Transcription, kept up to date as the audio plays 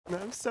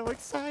I'm so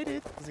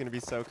excited. This is gonna be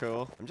so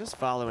cool. I'm just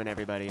following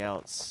everybody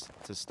else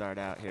to start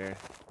out here.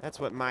 That's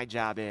what my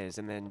job is,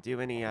 and then do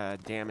any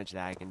damage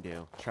that I can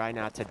do. Try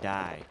not to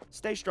die.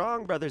 Stay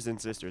strong, brothers and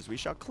sisters. We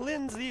shall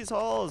cleanse these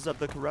halls of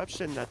the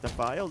corruption that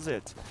defiles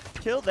it.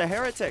 Kill the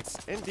heretics,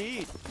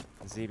 indeed.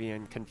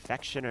 Zebian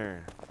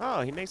confectioner.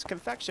 Oh, he makes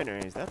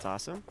confectionaries. That's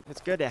awesome.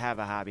 It's good to have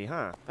a hobby,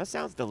 huh? That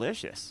sounds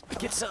delicious.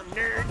 Get some,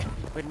 nerd.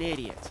 What an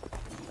idiot.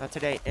 Not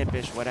today,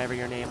 impish, whatever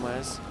your name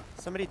was.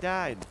 Somebody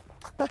died.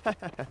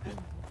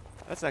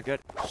 That's not good.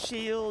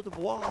 Shield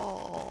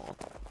wall.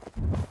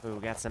 Ooh,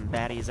 got some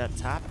baddies up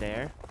top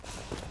there.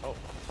 Oh,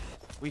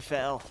 we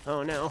fell.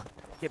 Oh no.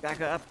 Get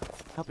back up.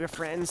 Help your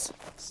friends.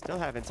 Still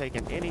haven't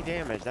taken any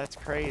damage. That's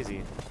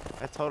crazy.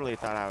 I totally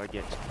thought I would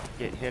get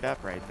hit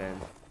up right then.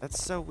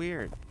 That's so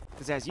weird.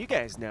 Because as you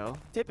guys know,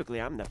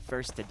 typically I'm the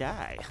first to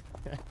die.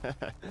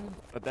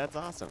 But that's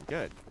awesome.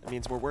 Good. That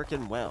means we're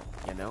working well,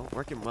 you know?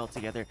 Working well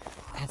together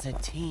as a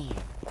team.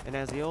 And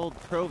as the old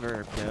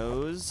proverb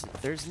goes,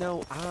 there's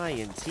no I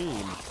in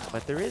team,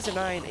 but there is an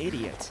I in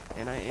idiot,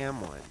 and I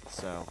am one.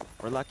 So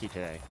we're lucky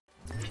today.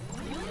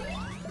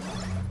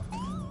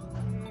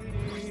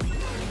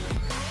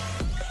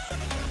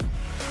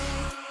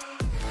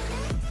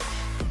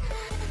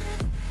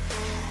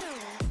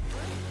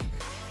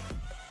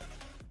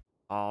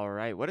 All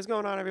right, what is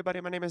going on, everybody?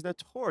 My name is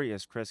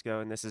Notorious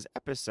Crisco, and this is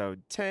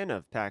episode 10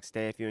 of Pax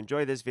Dei. If you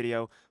enjoy this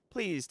video,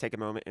 please take a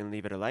moment and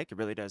leave it a like. It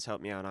really does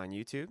help me out on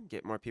YouTube,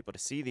 get more people to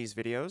see these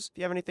videos. If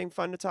you have anything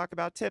fun to talk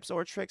about, tips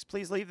or tricks,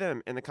 please leave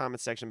them in the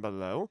comment section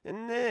below.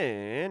 And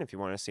then, if you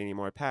want to see any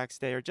more Pax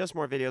Dei or just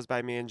more videos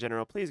by me in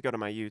general, please go to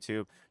my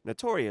YouTube,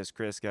 Notorious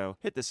Crisco,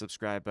 hit the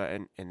subscribe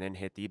button, and then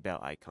hit the bell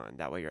icon.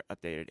 That way you're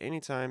updated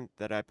anytime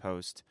that I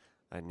post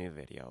a new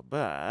video.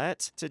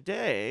 But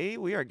today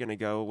we are going to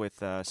go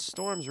with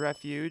Storm's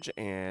Refuge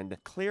and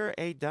clear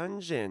a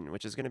dungeon,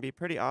 which is going to be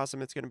pretty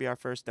awesome. It's going to be our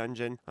first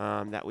dungeon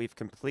that we've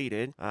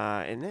completed.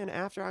 And then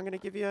after, I'm going to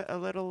give you a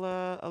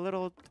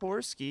little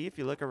tour ski. If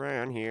you look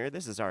around here,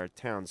 this is our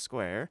town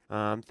square.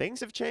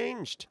 Things have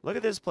changed. Look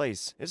at this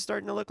place. It's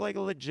starting to look like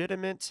a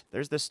legitimate,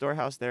 there's the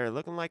storehouse there,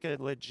 looking like a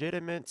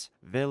legitimate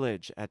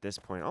village at this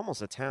point,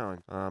 almost a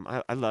town.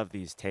 I love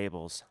these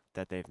tables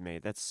that they've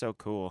made. That's so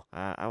cool.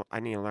 I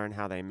need to learn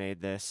how they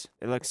made this.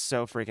 It looks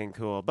so freaking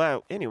cool.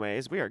 But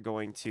anyways, we are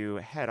going to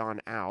head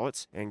on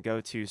out and go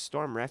to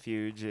Storm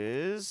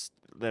Refuge's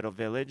little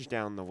village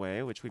down the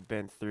way, which we've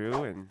been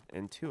through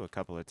and to a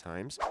couple of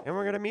times. And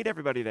we're going to meet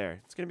everybody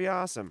there. It's going to be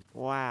awesome.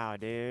 Wow,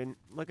 dude.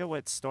 Look at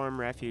what Storm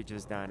Refuge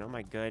has done. Oh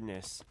my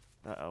goodness.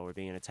 Uh-oh, we're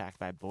being attacked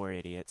by boar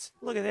idiots.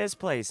 Look at this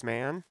place,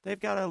 man. They've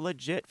got a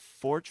legit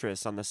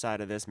fortress on the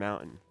side of this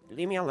mountain.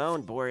 Leave me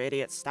alone, boar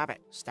idiots. Stop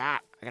it. Stop.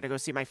 I gotta go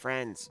see my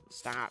friends.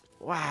 Stop.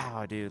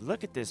 Wow, dude.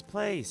 Look at this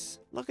place.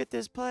 Look at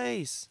this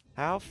place.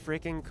 How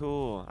freaking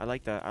cool. I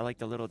like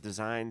the little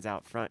designs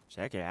out front.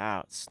 Check it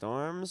out.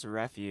 Storm's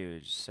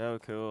Refuge. So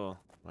cool.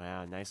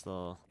 Wow, nice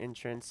little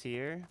entrance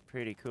here.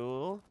 Pretty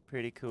cool.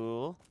 Pretty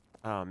cool.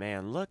 Oh,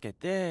 man. Look at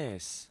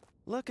this.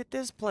 Look at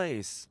this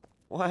place.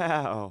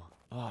 Wow.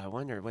 Oh, I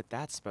wonder what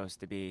that's supposed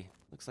to be.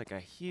 Looks like a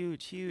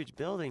huge, huge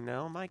building,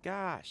 though. My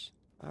gosh.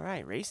 All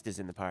right, Raced is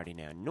in the party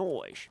now.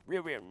 Noise.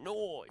 Real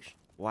noise.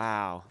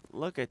 Wow.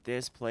 Look at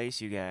this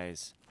place, you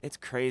guys. It's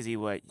crazy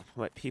what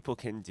people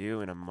can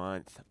do in a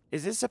month.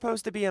 Is this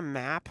supposed to be a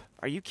map?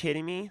 Are you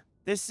kidding me?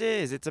 This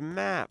is. It's a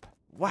map.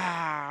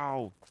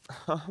 Wow.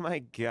 Oh, my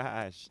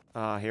gosh.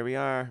 Oh, here we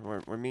are.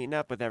 We're meeting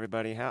up with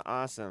everybody. How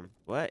awesome.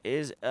 What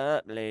is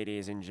up,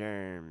 ladies and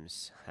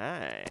germs?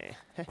 Hi.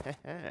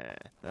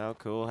 How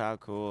cool, how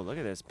cool. Look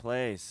at this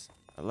place.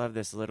 I love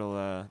this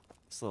little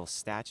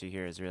statue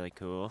here is really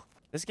cool.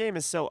 This game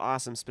is so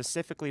awesome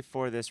specifically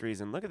for this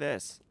reason. Look at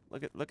this.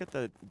 Look at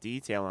the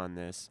detail on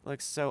this.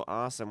 Looks so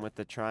awesome with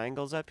the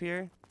triangles up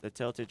here. The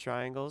tilted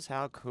triangles.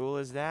 How cool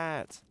is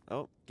that?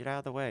 Oh, get out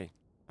of the way.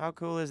 How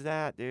cool is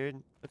that,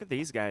 dude? Look at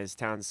these guys,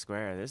 town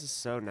square. This is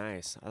so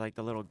nice. I like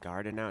the little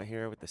garden out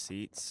here with the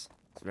seats.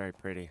 It's very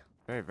pretty.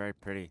 Very, very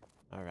pretty.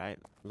 All right.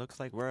 Looks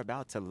like we're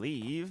about to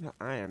leave.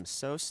 I am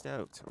so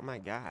stoked. Oh my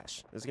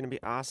gosh. This is going to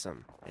be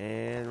awesome.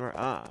 And we're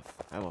off.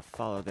 I will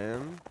follow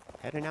them.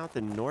 Heading out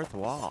the north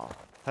wall.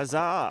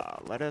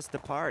 Huzzah! Let us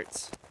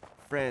depart.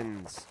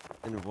 Friends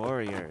and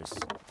warriors.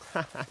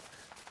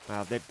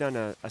 Wow, they've done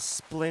a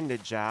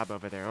splendid job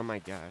over there. Oh my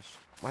gosh.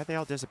 Why'd they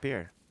all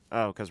disappear?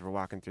 Oh, because we're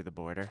walking through the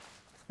border.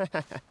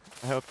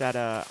 I hope that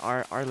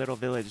our little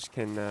village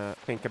can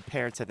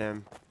compare to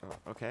them.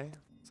 Oh, okay.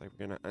 Looks like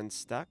we're gonna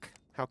unstuck.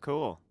 How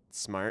cool.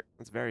 Smart.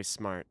 That's very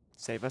smart.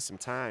 Save us some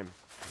time.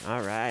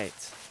 All right.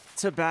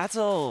 To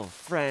battle,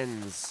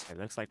 friends. It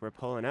looks like we're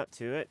pulling up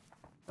to it.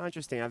 Oh,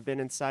 interesting. I've been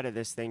inside of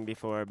this thing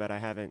before, but I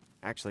haven't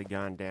actually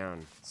gone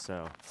down.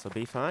 So this'll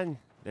be fun.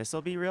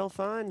 This'll be real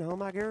fun. Oh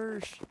my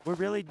gosh. We're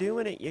really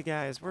doing it, you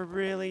guys. We're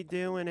really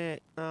doing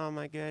it. Oh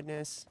my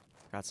goodness.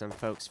 Got some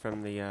folks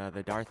from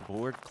the Darth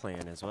Void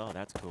clan as well.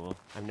 That's cool.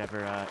 I've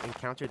never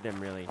encountered them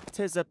really.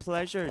 'Tis a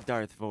pleasure,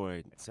 Darth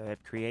Void. So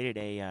they've created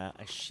a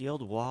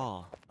shield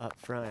wall up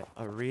front.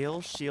 A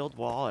real shield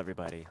wall,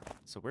 everybody.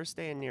 So we're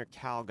staying near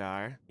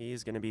Calgar.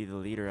 He's gonna be the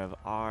leader of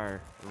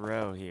our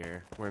row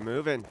here. We're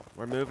moving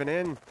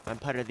in. I'm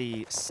part of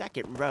the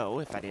second row,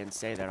 if I didn't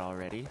say that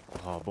already.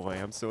 Oh boy,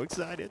 I'm so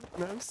excited.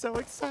 I'm so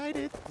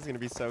excited. It's gonna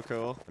be so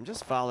cool. I'm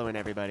just following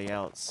everybody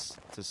else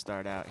to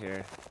start out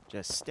here.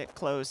 Just stick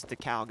close to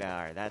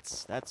Calgar.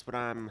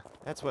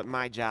 That's what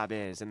my job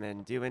is, and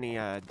then do any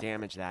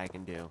damage that I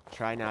can do.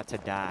 Try not to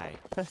die.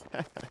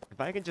 If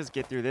I can just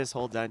get through this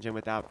whole dungeon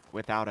without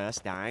us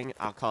dying,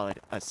 I'll call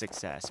it a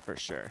success for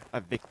sure.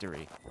 A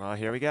victory. Well,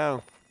 here we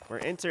go. We're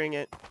entering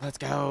it. Let's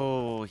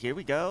go. Here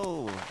we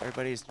go.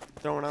 Everybody's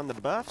throwing on the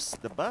buffs.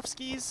 The buff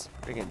skis.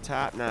 Freaking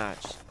top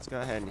notch. Let's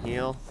go ahead and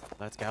heal.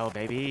 Let's go,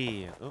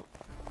 baby. Oh,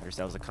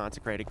 ourselves a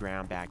consecrated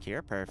ground back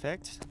here.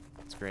 Perfect.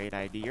 That's a great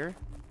idea.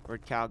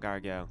 Where'd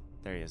Calgar go?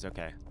 There he is.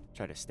 Okay.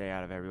 Try to stay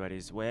out of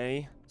everybody's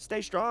way.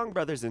 Stay strong,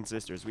 brothers and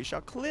sisters. We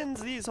shall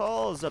cleanse these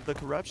halls of the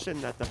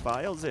corruption that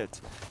defiles it.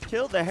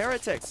 Kill the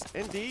heretics,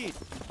 indeed.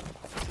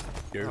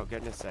 Oh,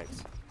 goodness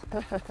sakes.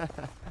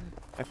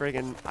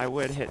 I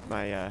would hit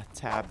my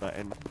tab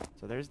button.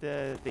 So there's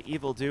the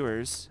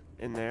evildoers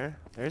in there.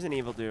 There's an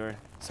evildoer.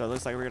 So it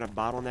looks like we're going to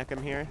bottleneck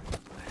him here.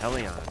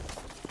 Hellion.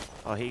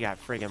 Oh, he got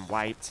friggin'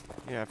 wiped.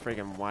 He got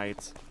friggin'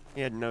 wiped.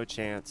 He had no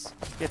chance.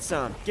 Get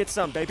some,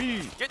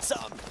 baby. Get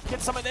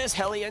some of this,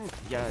 Hellion.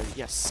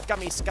 You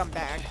scummy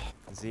scumbag.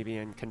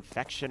 Zebian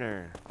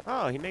confectioner.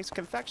 Oh, he makes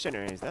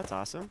confectionaries. That's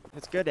awesome.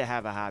 It's good to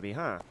have a hobby,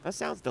 huh? That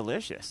sounds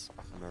delicious.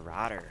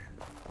 Marauder.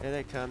 Here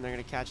they come. They're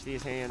gonna catch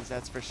these hands,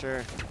 that's for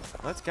sure.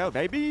 Let's go,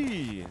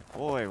 baby.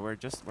 Boy, we're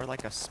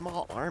like a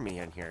small army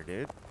in here,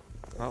 dude.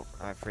 Oh,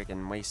 I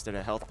freaking wasted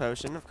a health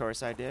potion. Of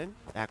course I did.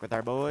 Back with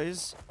our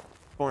boys.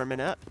 Forming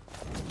up.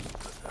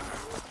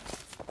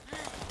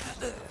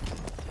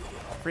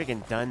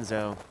 Freaking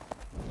Dunzo.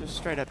 Just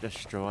straight up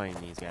destroying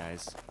these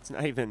guys. It's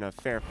not even a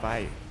fair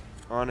fight,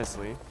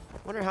 honestly.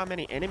 Wonder how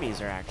many enemies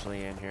are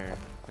actually in here,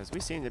 because we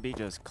seem to be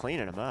just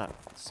cleaning them up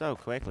so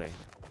quickly.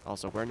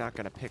 Also, we're not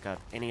going to pick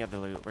up any of the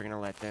loot. We're going to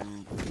let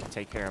them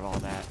take care of all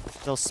that.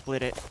 They'll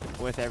split it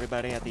with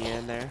everybody at the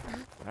end there.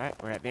 All right,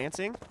 we're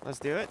advancing. Let's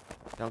do it.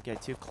 Don't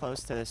get too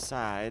close to the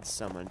sides,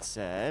 someone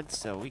said.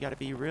 So we got to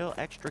be real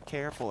extra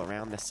careful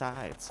around the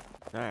sides.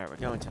 All right, we're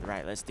going to the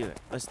right. Let's do it.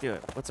 Let's do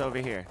it. What's over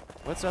here?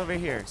 What's over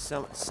here?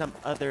 Some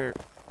other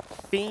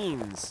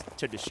fiends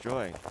to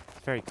destroy.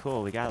 Very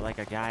cool. We got like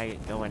a guy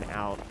going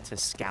out to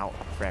scout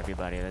for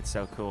everybody. That's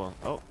so cool.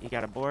 Oh, you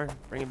got a boar?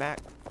 Bring it back.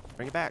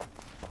 Bring it back.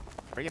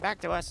 Bring it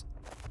back to us.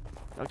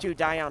 Don't you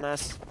die on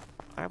us.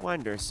 I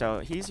wonder. So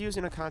he's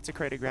using a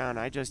consecrated ground.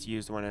 I just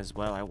used one as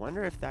well. I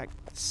wonder if that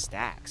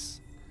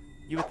stacks.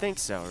 You would think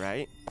so,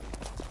 right?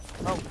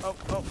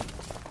 Oh.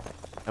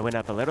 I went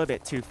up a little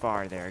bit too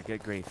far there.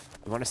 Good grief.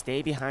 We want to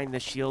stay behind the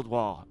shield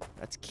wall.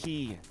 That's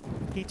key.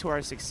 Key to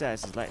our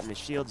success is letting the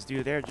shields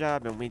do their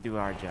job and we do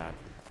our job.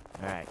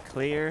 All right,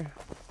 clear.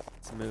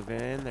 Let's move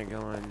in. They're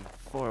going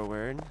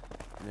forward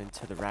and then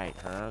to the right,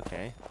 huh?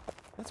 Okay.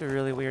 That's a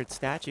really weird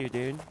statue,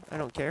 dude. I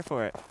don't care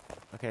for it.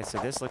 Okay, so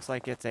this looks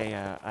like it's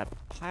a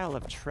pile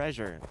of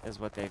treasure, is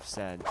what they've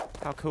said.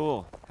 How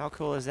cool. How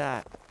cool is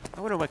that?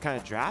 I wonder what kind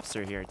of drops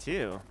are here,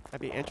 too. I'd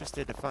be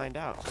interested to find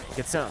out.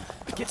 Get some.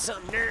 Get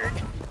some, nerd.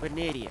 What an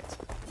idiot.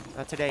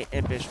 Not today,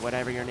 impish,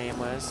 whatever your name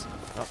was.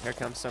 Oh, here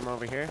comes some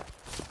over here.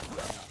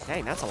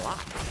 Dang, that's a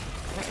lot.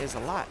 That is a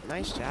lot.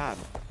 Nice job.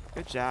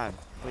 Good job.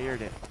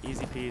 Cleared it.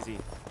 Easy peasy.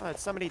 Oh, did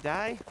somebody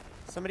die?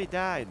 Somebody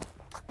died.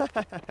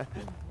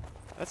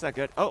 That's not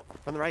good. Oh,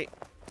 from the right.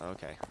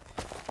 Okay.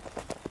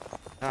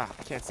 Ah,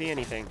 can't see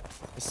anything.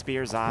 The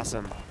spear's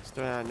awesome. Let's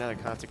throw down another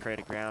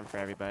consecrated ground for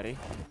everybody.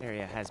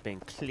 Area has been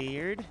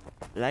cleared.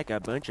 Like a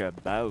bunch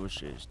of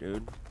bosses,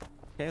 dude.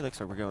 Okay, looks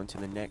like we're going to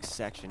the next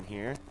section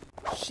here.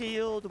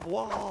 Shield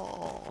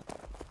wall.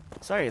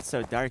 Sorry it's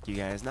so dark, you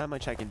guys. Not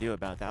much I can do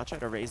about that. I'll try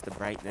to raise the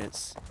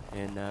brightness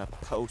in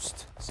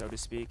post, so to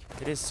speak.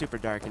 It is super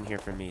dark in here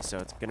for me, so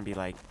it's going to be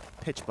like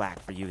pitch black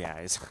for you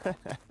guys.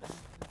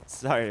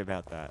 Sorry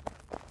about that.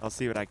 I'll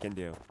see what I can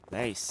do.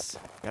 Nice.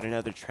 Got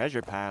another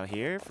treasure pile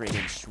here.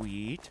 Friggin'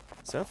 sweet.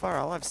 So far,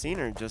 all I've seen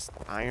are just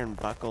iron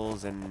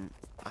buckles and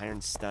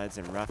iron studs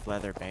and rough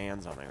leather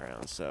bands on the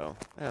ground. So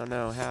I don't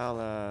know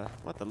how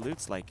what the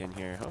loot's like in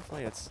here.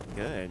 Hopefully it's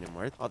good and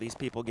worth all these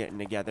people getting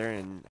together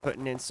and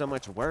putting in so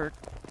much work.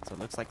 So it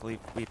looks like we've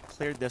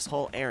cleared this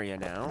whole area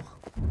now.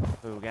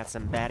 Ooh, got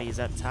some baddies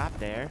up top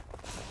there.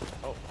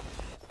 Oh,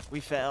 we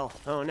fell.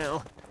 Oh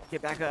no.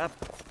 Get back up.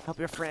 Help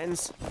your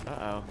friends.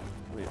 Uh-oh.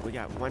 We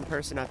got one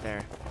person up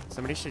there.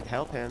 Somebody should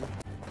help him.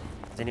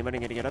 Is anybody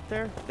gonna get up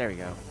there? There we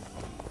go.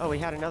 Oh, we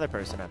had another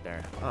person up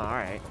there. Oh, all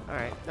right. All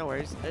right. No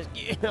worries.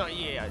 Oh,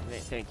 yeah.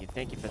 Thank you.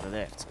 Thank you for the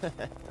lift.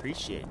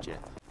 Appreciate you.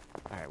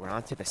 All right, we're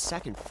on to the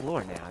second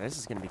floor now. This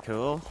is gonna be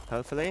cool,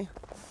 hopefully.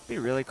 It'd be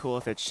really cool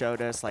if it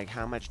showed us, like,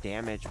 how much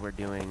damage we're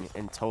doing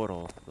in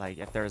total. Like,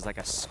 if there was, like,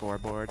 a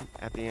scoreboard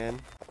at the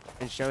end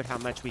and showed how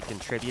much we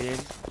contributed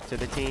to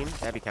the team.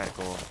 That'd be kind of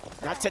cool.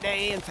 Not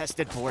today,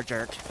 infested boar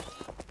jerk.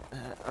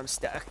 I'm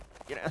stuck.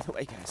 Get out of the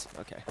way, guys.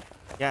 Okay.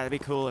 Yeah, it'd be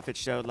cool if it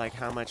showed, like,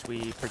 how much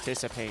we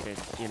participated,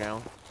 you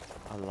know?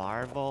 A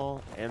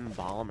larval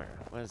embalmer.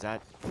 What does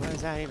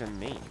that even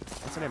mean?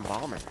 What's an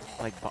embalmer?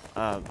 Like,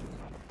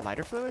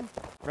 lighter fluid?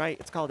 Right,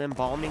 it's called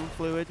embalming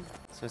fluid.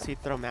 So does he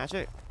throw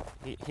magic?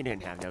 He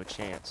didn't have no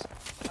chance.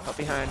 Help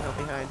behind, help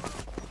behind.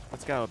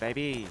 Let's go,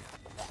 baby.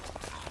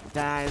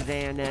 Die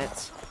there,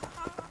 Nets.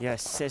 Your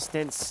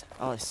assistance.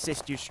 I'll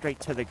assist you straight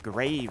to the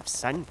grave,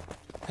 son.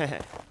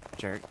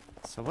 Jerk.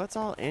 So what's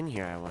all in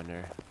here, I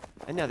wonder?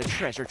 Another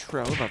treasure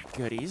trove of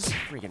goodies.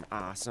 Freaking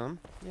awesome.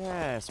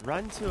 Yes,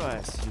 run to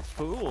us, you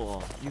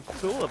fool. You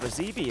fool of a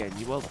Zebian.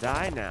 You will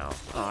die now.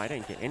 Oh, I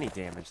didn't get any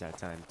damage that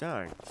time.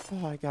 Darn.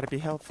 Oh, I gotta be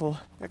helpful.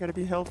 I gotta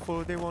be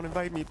helpful. They won't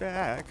invite me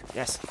back.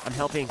 Yes, I'm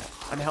helping.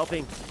 I'm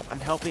helping. I'm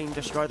helping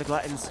destroy the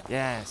gluttons.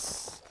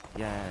 Yes.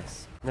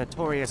 Yes.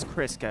 Notorious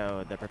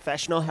Crisco, the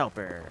professional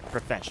helper.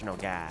 Professional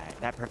guy.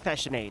 That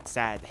professionates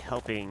at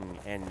helping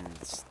and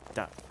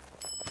stuff.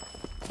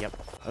 Yep.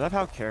 I love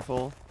how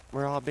careful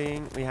we're all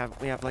being. We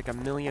have like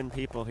 1 million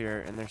people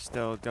here, and they're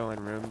still going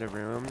room to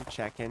room,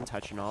 checking,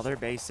 touching all their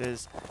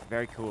bases.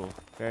 Very cool.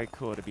 Very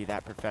cool to be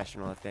that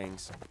professional at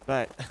things.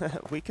 But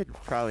we could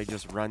probably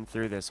just run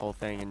through this whole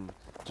thing and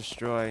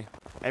destroy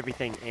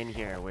everything in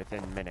here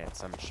within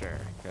minutes, I'm sure.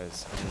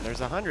 Because I mean,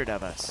 there's 100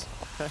 of us,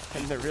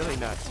 and they're really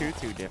not too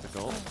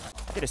difficult.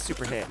 Get a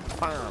super hit.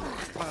 Bomb,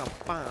 bomb,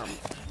 bomb.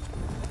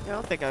 I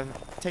don't think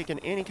I've taken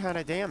any kind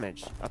of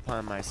damage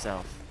upon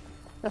myself.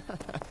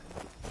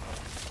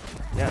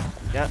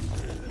 Yep.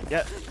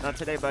 Not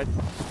today, bud.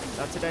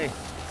 Not today.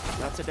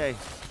 Not today.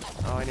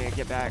 Oh, I need to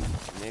get back.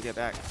 I need to get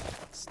back.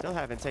 Still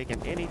haven't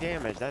taken any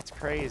damage. That's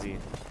crazy.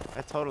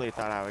 I totally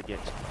thought I would get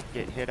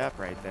hit up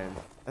right then.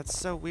 That's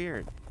so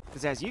weird.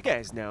 Because as you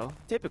guys know,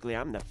 typically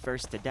I'm the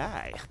first to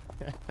die.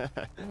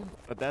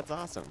 But that's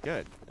awesome.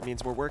 Good. That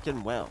means we're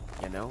working well,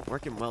 you know?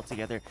 Working well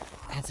together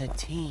as a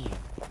team.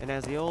 And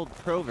as the old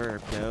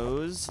proverb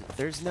goes,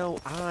 there's no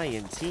I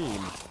in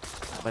team.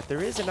 But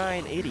there is an I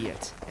in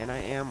idiot, and I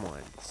am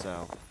one,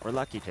 so we're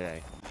lucky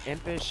today.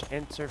 Impish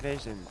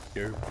intervention.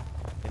 An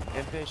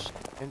impish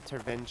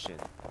intervention.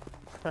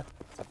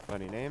 That's a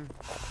funny name.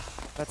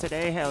 Not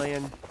today,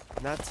 Hellion.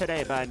 Not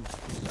today, bud.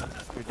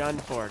 You're done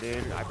for,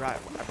 dude. I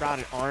brought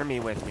an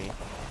army with me.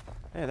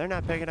 Hey, they're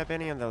not picking up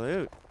any of the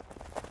loot.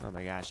 Oh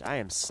my gosh, I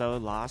am so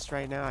lost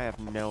right now. I have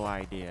no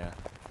idea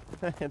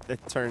the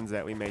turns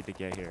that we made to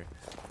get here.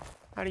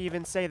 How do you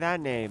even say that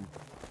name?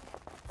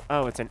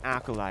 Oh, it's an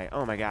acolyte.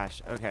 Oh my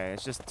gosh. Okay,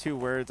 it's just 2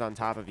 words on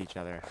top of each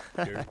other.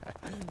 Sure.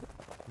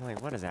 I'm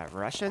like, what is that,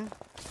 Russian?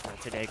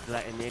 Not today,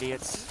 glutton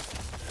idiots.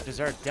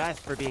 Deserve death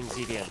for being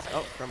Zebians.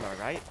 Oh, from our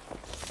right.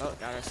 Oh,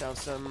 got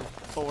ourselves some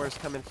 4s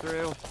coming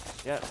through.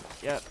 Yep.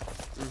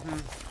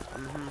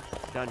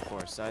 Done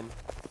for, son.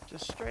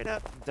 Just straight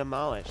up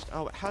demolished.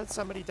 Oh, how did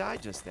somebody die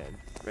just then?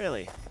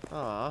 Really?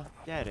 Aw,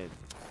 get it.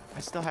 I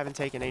still haven't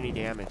taken any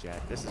damage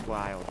yet. This is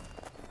wild.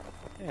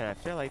 Yeah, I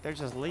feel like they're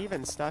just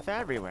leaving stuff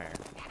everywhere.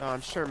 Oh,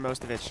 I'm sure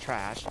most of it's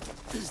trash.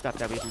 Stuff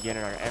that we can get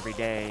in our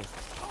everyday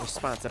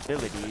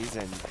responsibilities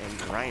and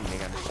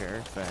grinding, I'm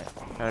sure. But,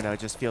 I don't know,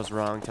 it just feels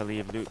wrong to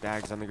leave loot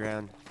bags on the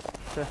ground.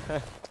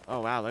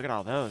 Oh, wow, look at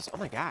all those. Oh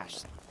my gosh.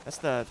 That's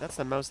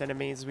the most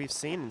enemies we've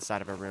seen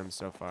inside of a room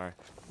so far.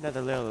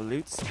 Another little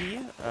loot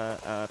ski.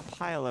 A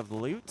pile of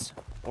loot.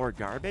 Or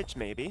garbage,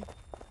 maybe.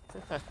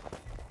 I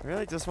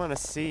really just want to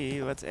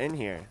see what's in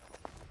here.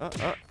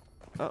 Oh.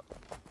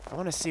 I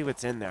want to see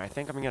what's in there. I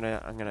think I'm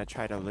gonna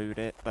try to loot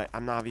it, but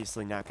I'm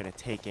obviously not gonna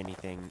take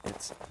anything.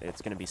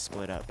 It's gonna be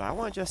split up. But I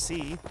want to just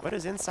see what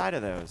is inside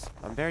of those.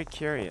 I'm very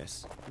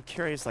curious. I'm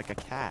curious like a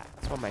cat.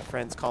 That's why my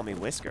friends call me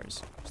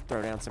Whiskers. Just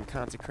throw down some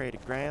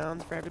consecrated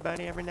ground for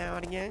everybody every now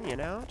and again, you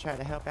know? Try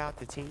to help out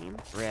the team.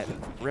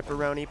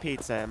 Ripperoni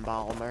pizza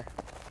embalmer.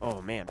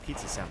 Oh man,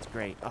 pizza sounds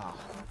great. Oh,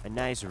 a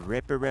nice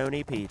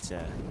ripperoni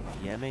pizza.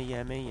 Yummy,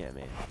 yummy,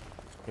 yummy.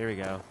 Here we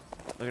go.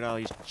 Look at all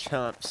these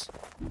chumps.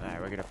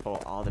 Alright, we're gonna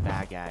pull all the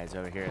bad guys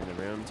over here in the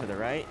room to the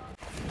right.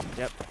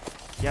 Yep.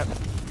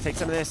 Take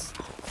some of this.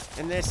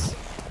 And this.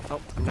 Oh,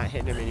 I'm not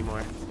hitting him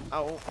anymore.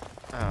 Oh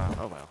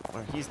well.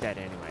 Well, he's dead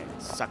anyway.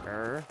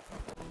 Sucker.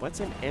 What's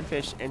an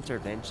impish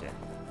intervention?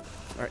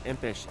 Or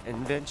impish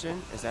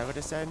invention? Is that what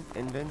it said?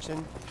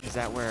 Invention? Is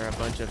that where a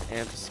bunch of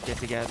imps get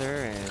together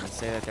and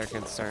say that they're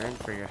concerned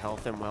for your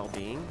health and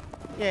well-being?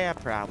 Yeah,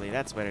 probably.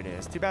 That's what it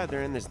is. Too bad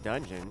they're in this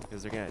dungeon,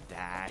 because they're gonna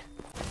die.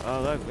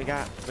 Oh, look, we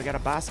got a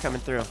boss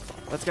coming through.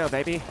 Let's go,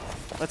 baby.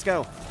 Let's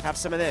go. Have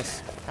some of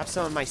this. Have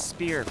some of my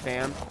spear,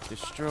 fam.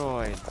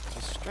 Destroyed.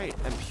 Just straight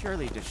and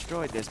purely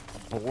destroyed. This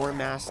Boar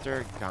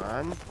Master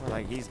gone?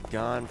 Like, he's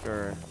gone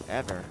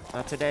forever.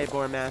 Not today,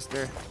 Boar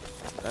Master.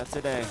 Not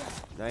today.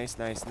 Nice.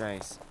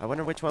 I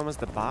wonder which one was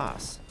the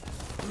boss.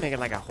 I'm making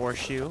like a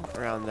horseshoe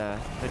around the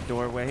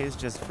doorways,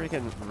 just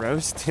freaking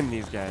roasting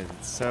these guys.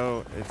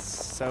 It's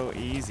so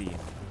easy.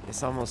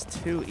 It's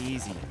almost too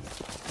easy.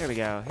 Here we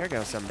go. Here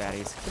go some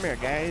baddies. Come here,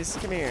 guys.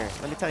 Come here.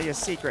 Let me tell you a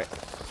secret.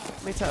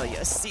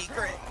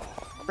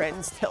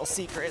 Friends tell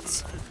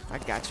secrets. I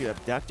got you,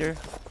 abductor.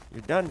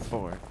 You're done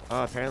for.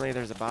 Oh, apparently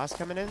there's a boss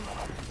coming in?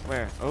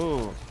 Where?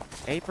 Oh,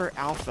 Aper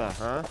Alpha,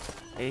 huh?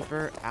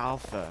 Aper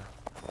Alpha.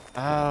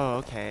 Oh,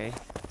 okay.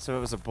 So it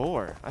was a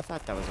boar. I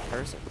thought that was a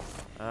person.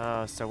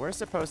 Oh, so we're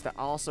supposed to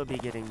also be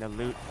getting the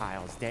loot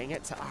piles. Dang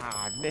it.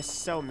 Ah, I've missed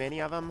so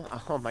many of them.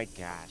 Oh my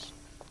gosh.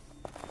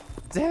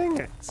 Dang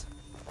it.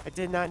 I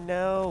did not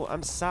know.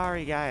 I'm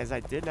sorry, guys. I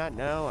did not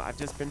know. I've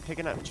just been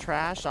picking up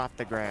trash off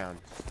the ground.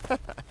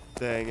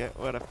 Dang it.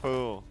 What a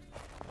fool.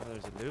 Oh,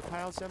 there's a loot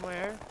pile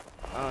somewhere.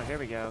 Oh, here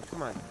we go.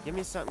 Come on. Give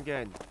me something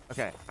good.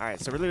 Okay. All right.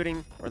 So we're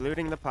looting. We're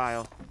looting the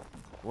pile.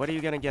 What are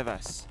you going to give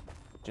us?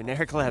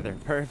 Generic leather.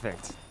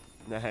 Perfect.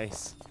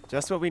 Nice.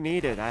 Just what we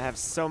needed. I have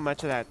so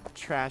much of that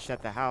trash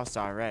at the house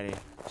already.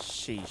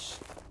 Sheesh.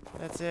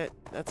 That's it.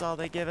 That's all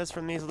they give us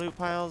from these loot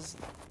piles.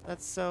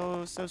 That's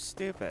so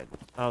stupid.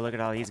 Oh, look at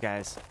all these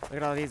guys. Look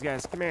at all these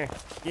guys. Come here.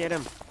 Get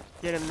them.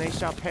 Get them. They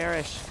shall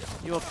perish.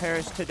 You will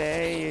perish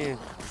today,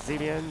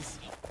 Zebians.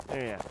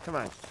 There you go. Come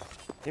on.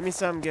 Give me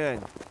something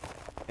good.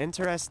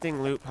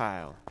 Interesting loot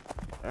pile.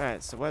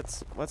 Alright, so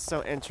what's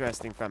so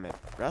interesting from it?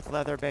 Rough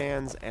leather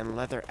bands and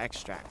leather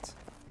extract.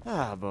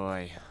 Oh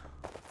boy.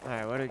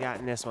 Alright, what do we got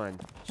in this one?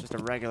 It's just a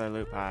regular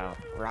loot pile.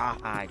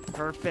 Rawhide.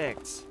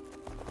 Perfect.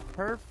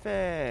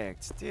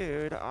 Perfect.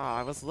 Dude, oh,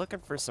 I was looking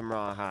for some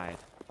rawhide.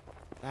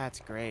 That's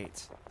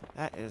great.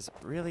 That is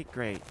really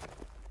great.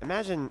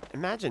 Imagine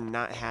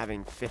not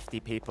having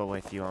 50 people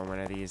with you on one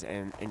of these,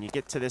 and you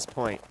get to this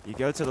point, you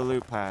go to the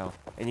loot pile,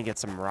 and you get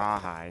some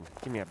rawhide.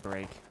 Give me a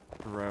break.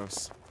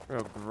 Gross.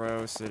 Real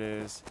gross it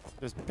is.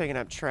 Just picking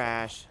up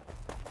trash.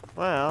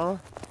 Well,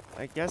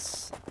 I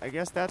guess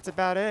that's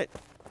about it.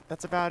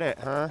 That's about it,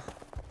 huh?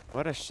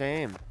 What a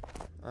shame.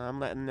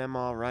 I'm letting them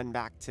all run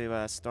back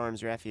to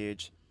Storm's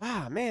Refuge.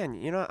 Ah, man,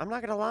 you know, I'm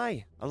not gonna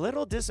lie. A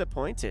little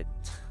disappointed.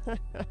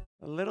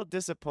 A little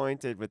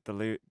disappointed with the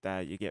loot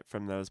that you get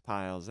from those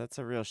piles. That's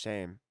a real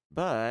shame.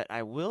 But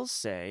I will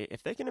say,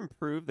 if they can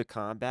improve the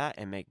combat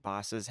and make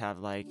bosses have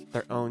like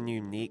their own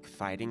unique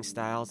fighting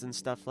styles and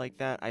stuff like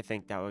that, I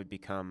think that would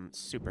become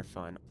super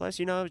fun. Plus,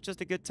 you know, it was just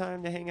a good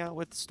time to hang out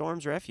with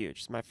Storm's Refuge.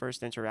 It's my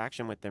first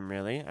interaction with them,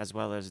 really, as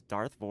well as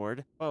Darth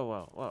Vord. Whoa,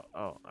 whoa, whoa. Oh,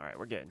 all right,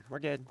 we're good. We're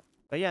good.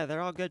 But yeah,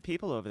 they're all good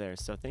people over there,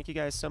 so thank you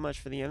guys so much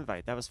for the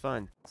invite. That was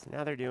fun. So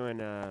now they're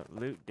doing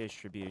loot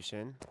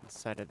distribution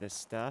inside of this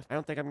stuff. I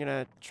don't think I'm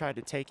gonna try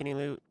to take any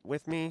loot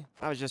with me.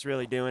 I was just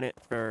really doing it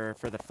for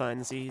the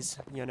funsies,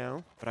 you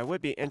know? But I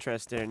would be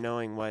interested in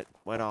knowing what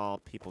all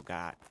people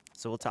got.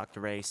 So we'll talk to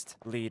Raced,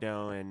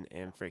 Lido, and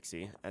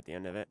Frixie at the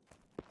end of it.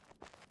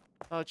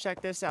 Oh,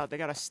 check this out. They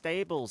got a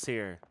stables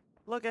here.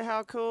 Look at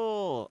how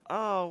cool.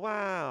 Oh,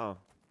 wow.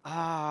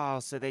 Oh,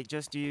 so they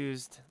just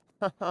used...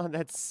 Oh,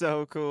 that's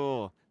so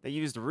cool. They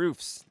used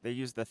roofs. They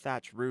used the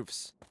thatch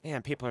roofs.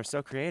 Man, people are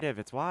so creative.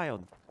 It's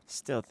wild.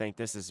 Still think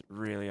this is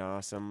really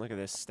awesome. Look at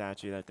this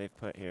statue that they've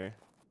put here.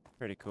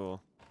 Pretty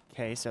cool.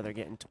 Okay, so they're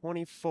getting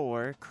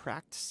 24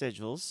 cracked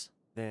sigils,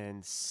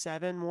 then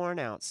 7 worn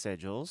out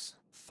sigils,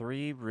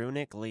 3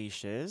 runic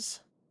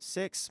leashes,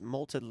 6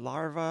 molted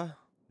larvae,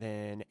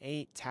 then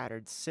 8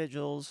 tattered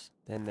sigils.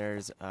 Then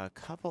there's a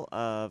couple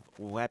of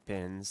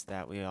weapons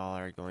that we all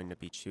are going to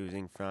be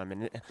choosing from.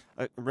 And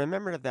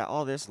remember that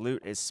all this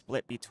loot is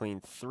split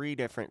between 3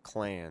 different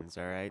clans,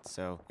 all right?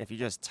 So if you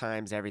just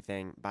times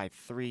everything by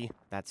 3,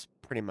 that's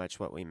pretty much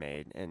what we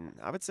made. And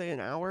I would say an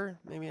hour,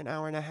 maybe an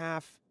hour and a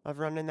half of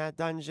running that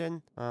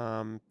dungeon.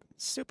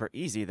 Super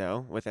easy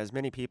though, with as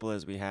many people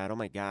as we had. Oh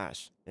my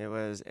gosh. It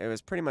was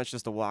pretty much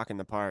just a walk in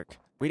the park.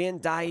 We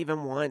didn't die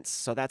even once,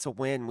 so that's a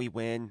win. We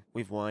win.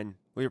 We've won.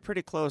 We were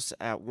pretty close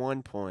at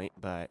one point,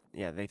 but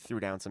yeah, they threw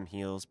down some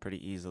heals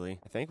pretty easily.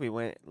 I think we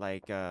went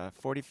like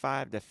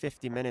 45 to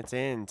 50 minutes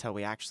in until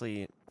we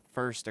actually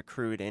first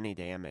accrued any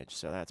damage,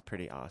 so that's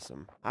pretty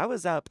awesome. I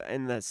was up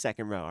in the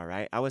second row, all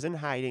right? I wasn't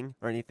hiding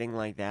or anything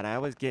like that. I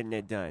was getting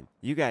it done.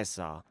 You guys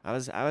saw. I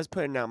was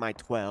putting out my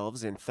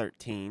 12s and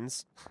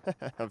 13s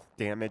of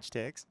damage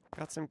ticks.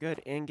 Got some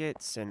good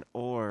ingots and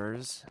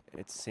ores,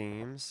 it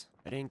seems.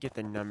 I didn't get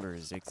the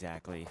numbers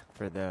exactly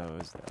for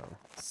those, though.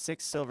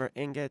 6 silver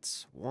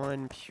ingots,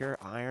 1 pure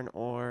iron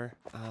ore.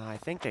 I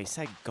think they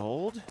said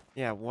gold?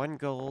 Yeah, 1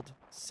 gold,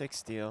 6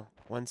 steel,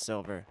 1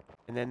 silver.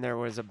 And then there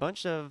was a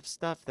bunch of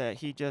stuff that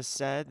he just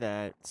said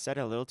that said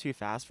a little too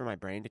fast for my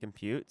brain to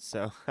compute.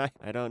 So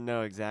I don't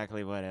know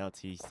exactly what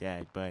else he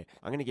said, but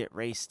I'm going to get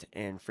Raced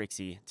and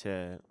Frixie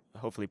to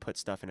hopefully put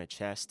stuff in a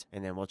chest,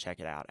 and then we'll check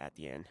it out at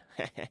the end.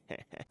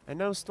 I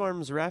know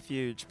Storm's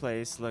Refuge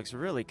place looks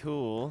really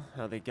cool,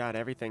 how they got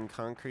everything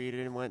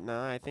concreted and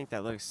whatnot. I think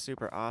that looks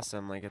super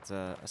awesome, like it's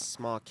a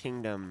small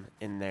kingdom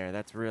in there.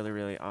 That's really,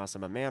 really awesome.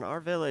 But man, our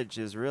village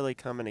is really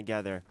coming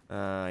together.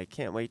 I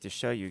can't wait to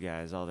show you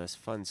guys all this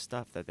fun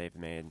stuff that they've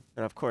made.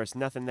 And of course,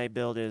 nothing they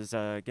build is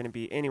going to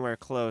be anywhere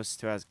close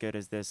to as good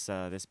as this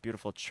this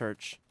beautiful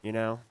church. You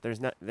know,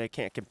 they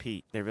can't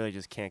compete. They really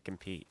just can't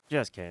compete.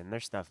 Just kidding.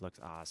 Their stuff looks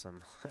awesome.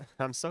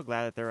 I'm so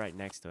glad that they're right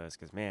next to us,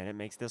 because man, it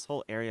makes this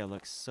whole area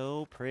look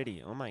so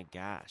pretty. Oh my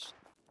gosh.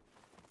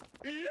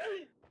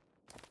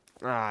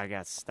 Ah, I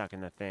got stuck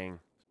in the thing.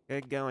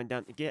 Good going,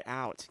 dumb. Get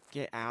out,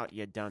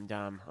 you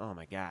dum-dum. Oh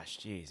my gosh,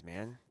 jeez,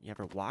 man. You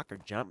ever walk or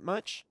jump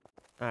much?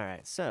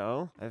 Alright,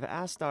 so I've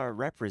asked our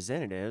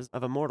representatives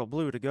of Immortal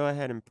Blue to go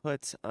ahead and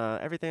put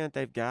everything that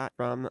they've got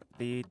from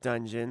the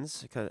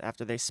dungeons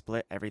after they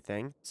split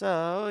everything.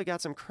 So we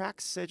got some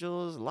cracked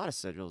sigils, a lot of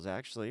sigils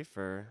actually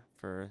for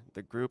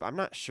the group. I'm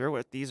not sure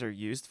what these are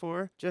used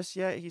for just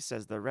yet. He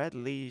says the red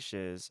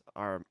leashes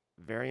are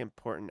very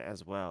important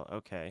as well.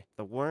 Okay.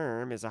 The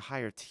worm is a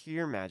higher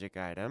tier magic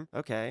item.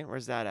 Okay,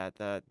 where's that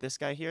at? This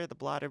guy here, the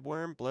bloated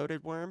worm,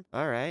 bloated worm.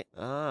 All right.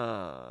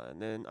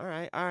 And then all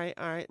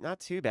right. Not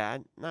too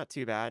bad. Not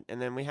too bad.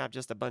 And then we have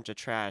just a bunch of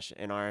trash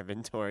in our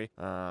inventory.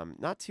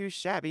 Not too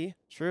shabby,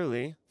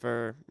 truly,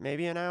 for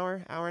maybe an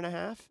hour, hour and a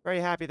half.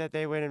 Very happy that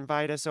they would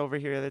invite us over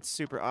here. That's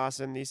super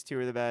awesome. These two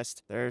are the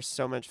best. They're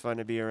so much fun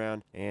to be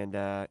around. And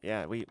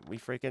yeah, we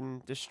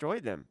freaking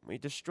destroyed them. We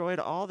destroyed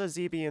all the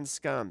Zebian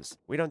scums.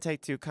 We don't take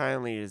too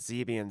kindly to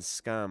Zebian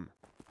scum.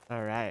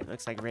 All right,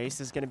 looks like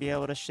Race is going to be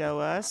able to show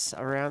us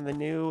around the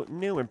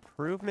new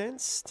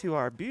improvements to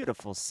our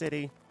beautiful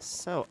city.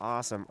 So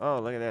awesome. Oh,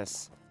 look at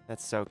this.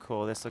 That's so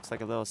cool. This looks like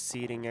a little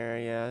seating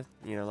area,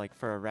 you know, like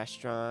for a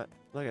restaurant.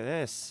 Look at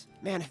this.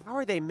 Man, how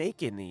are they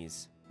making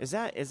these? Is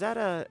that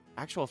a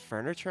actual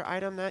furniture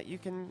item that you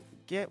can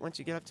get once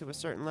you get up to a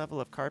certain level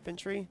of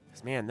carpentry?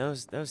 'Cause man,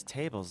 those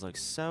tables look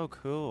so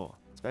cool.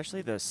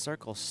 Especially the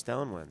circle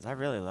stone ones. I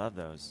really love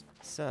those.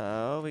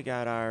 So we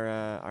got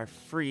our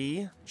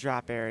free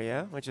drop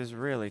area, which is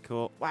really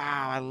cool.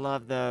 Wow, I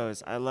love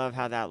those. I love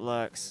how that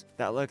looks.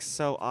 That looks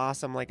so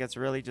awesome, like it's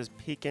really just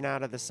peeking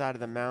out of the side of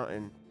the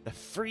mountain. The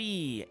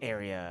free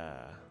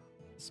area.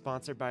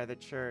 Sponsored by the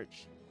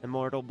church.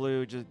 Immortal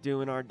Blue just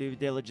doing our due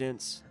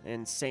diligence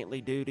and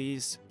saintly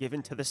duties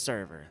given to the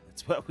server.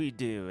 That's what we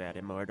do at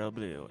Immortal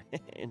Blue.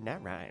 And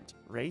that rhymed.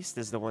 Raced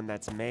is the one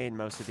that's made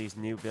most of these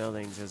new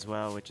buildings as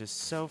well, which is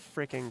so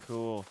freaking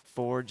cool.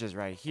 Forge is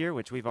right here,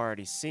 which we've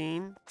already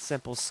seen.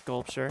 Simple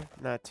sculpture,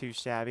 not too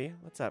shabby.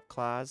 What's up,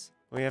 Claus?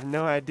 We have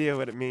no idea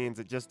what it means.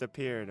 It just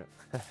appeared.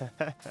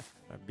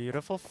 A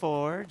beautiful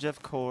forge,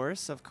 of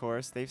course. Of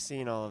course, they've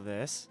seen all of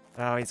this.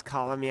 Oh, he's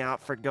calling me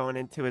out for going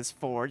into his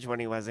forge when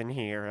he wasn't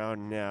here. Oh,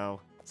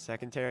 no.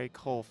 Secondary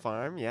coal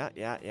farm. Yeah.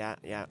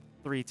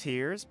 3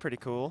 tiers. Pretty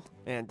cool.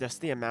 And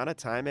just the amount of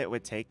time it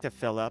would take to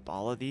fill up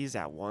all of these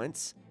at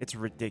once, it's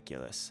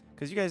ridiculous.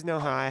 Because you guys know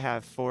how I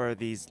have 4 of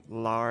these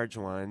large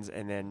ones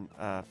and then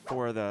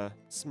 4 of the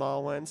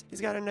small ones.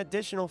 He's got an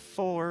additional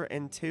 4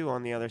 and 2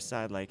 on the other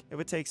side. Like, it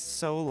would take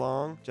so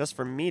long just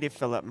for me to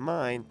fill up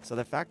mine. So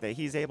the fact that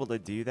he's able to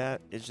do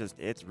that,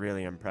 it's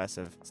really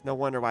impressive. It's no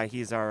wonder why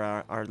he's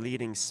our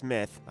leading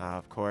smith.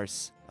 Of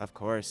course,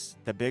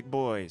 the big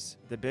boys.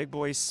 The big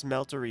boys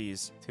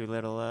smelteries. Two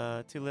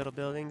little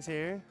buildings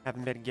here.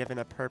 Haven't been given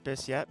a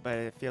purpose yet, but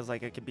it feels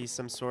like it could be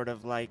some sort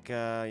of like,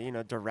 you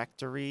know,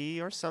 directory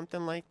or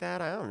something like that.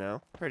 I don't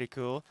know. Pretty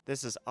cool.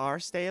 This is our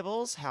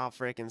stables. How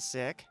freaking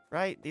sick.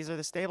 Right? These are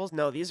the stables?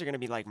 No, these are going to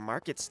be like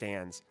market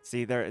stands.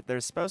 See,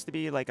 there's supposed to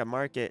be like a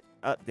market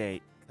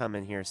update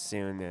coming here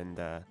soon, and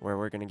where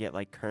we're gonna get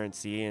like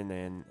currency and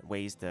then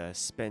ways to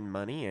spend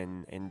money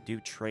and do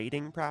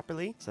trading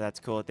properly. So that's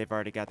cool that they've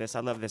already got this. I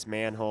love this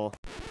manhole.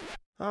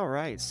 All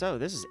right, so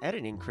this is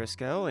editing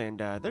Crisco,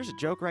 and there's a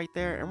joke right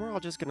there, and we're all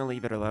just gonna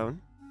leave it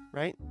alone,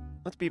 right?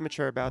 Let's be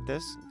mature about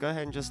this. Go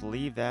ahead and just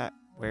leave that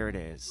where it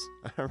is.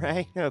 All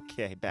right,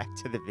 okay, back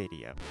to the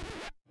video.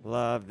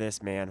 Love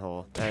this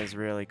manhole. That is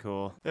really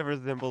cool. It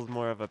resembles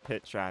more of a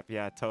pit trap.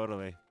 Yeah,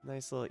 totally.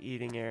 Nice little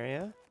eating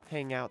area.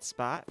 Hangout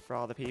spot for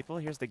all the people.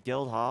 Here's the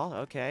guild hall.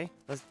 Okay,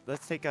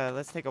 let's take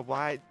a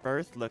wide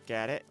berth look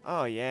at it.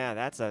 Oh yeah,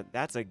 that's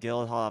a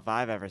guild hall if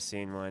I've ever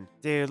seen one.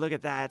 Dude, look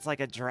at that. It's like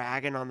a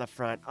dragon on the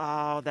front.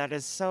 Oh, that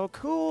is so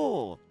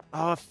cool.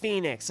 Oh, a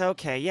phoenix.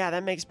 Okay, yeah,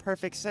 that makes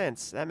perfect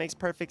sense. That makes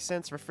perfect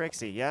sense for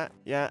Frixie.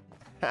 Yeah.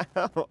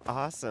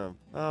 Awesome.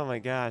 Oh my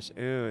gosh.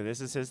 Ooh,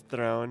 this is his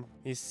throne.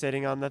 He's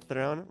sitting on the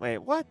throne. Wait,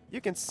 what? You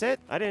can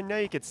sit? I didn't know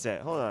you could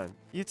sit. Hold on.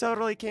 You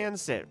totally can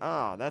sit.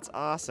 Oh, that's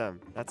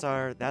awesome. That's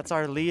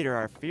our leader,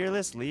 our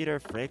fearless leader,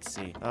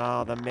 Frixie.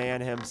 Oh, the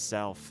man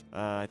himself.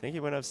 I think he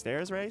went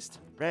upstairs, Raced?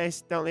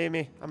 Race, don't leave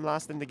me. I'm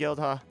lost in the guild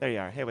hall. There you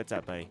are. Hey, what's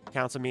up, buddy?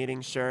 Council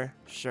meetings, sure.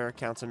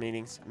 Council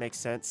meetings. Makes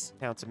sense.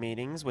 Council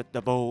meetings with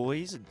the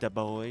boys.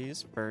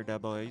 For the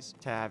boys.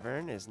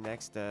 Tavern is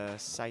next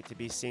sight to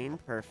be seen.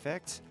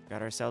 Perfect.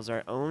 Got ourselves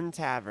our own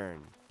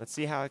tavern. Let's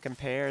see how it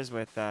compares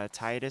with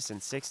Titus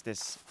and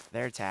Sixtus,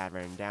 their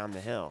tavern down the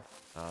hill.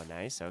 Oh,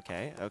 nice.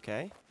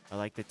 Okay. I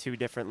like the 2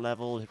 different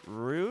leveled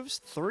roofs.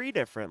 3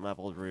 different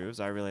leveled roofs.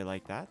 I really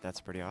like that.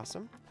 That's pretty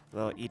awesome.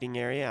 Little eating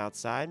area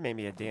outside.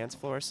 Maybe a dance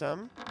floor or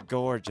something.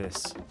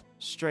 Gorgeous.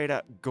 Straight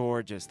up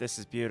gorgeous. This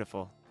is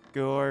beautiful.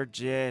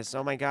 Gorgeous.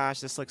 Oh my gosh,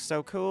 this looks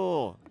so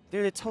cool.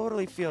 Dude, it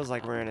totally feels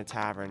like we're in a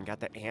tavern. Got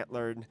the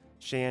antlered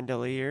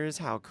chandeliers.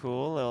 How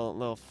cool.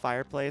 Little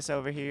fireplace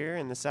over here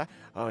in the side.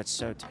 Oh, it's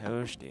so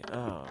toasty.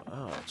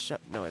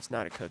 No, it's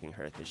not a cooking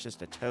hearth. It's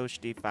just a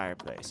toasty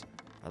fireplace.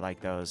 I like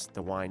those.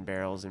 The wine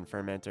barrels and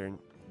fermenter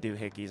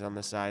doohickeys on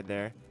the side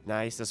there.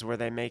 Nice. This is where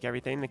they make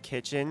everything. The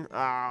kitchen.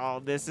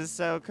 Oh, this is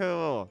so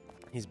cool.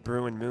 He's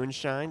brewing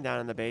moonshine down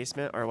in the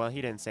basement. Or, well,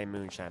 he didn't say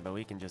moonshine, but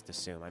we can just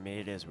assume. I mean,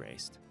 it is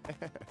raced.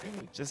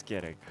 Just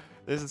kidding.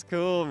 This is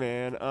cool,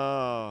 man.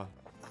 Oh,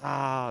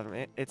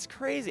 man, it's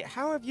crazy.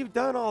 How have you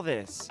done all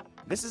this?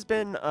 This has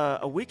been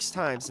a week's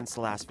time since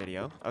the last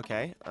video.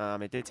 Okay,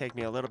 it did take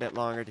me a little bit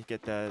longer to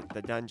get the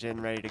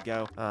dungeon ready to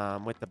go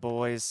with the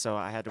boys, so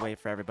I had to wait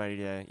for everybody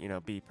to, you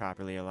know, be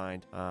properly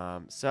aligned.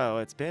 So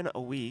it's been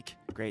a week.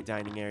 Great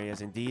dining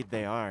areas, indeed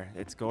they are.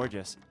 It's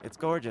gorgeous. It's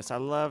gorgeous. I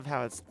love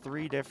how it's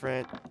 3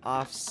 different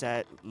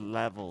offset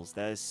levels.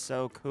 That is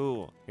so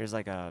cool. Here's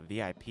like a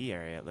VIP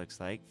area, it looks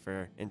like,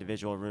 for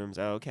individual rooms.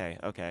 Oh, okay,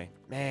 okay.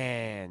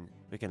 Man.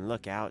 We can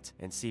look out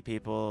and see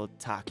people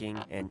talking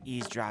and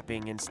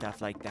eavesdropping and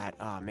stuff like that.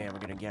 Oh man, we're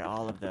gonna get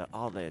all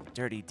the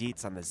dirty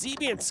deets on the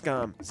Zebian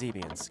scum.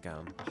 Zebian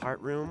scum.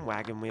 Heart room,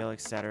 wagon wheel,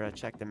 etc.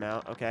 Check them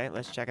out. Okay,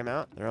 let's check them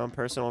out. Their own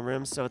personal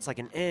rooms, so it's like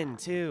an inn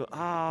too.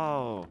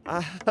 Oh,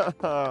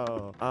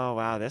 oh, oh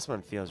wow, this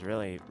one feels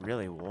really,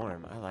 really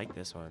warm. I like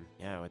this one.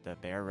 Yeah, with the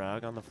bear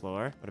rug on the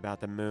floor. What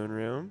about the moon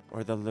room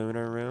or the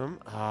lunar room?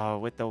 Oh,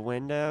 with the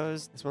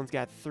windows. This one's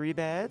got 3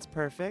 beds.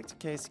 Perfect.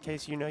 In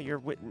case you know you're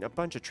with a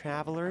bunch of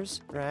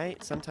travelers,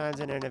 right?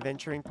 Sometimes in an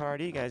adventuring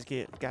party, you guys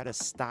gotta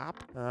stop.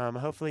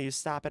 Hopefully you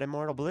stop at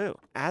Immortal Blue.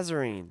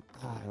 Azarine.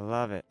 Oh, I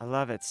love it. I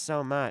love it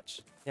so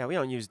much. Yeah, we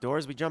don't use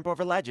doors. We jump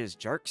over ledges,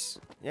 jerks.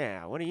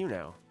 Yeah, what do you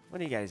know? What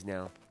do you guys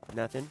know?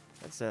 Nothing.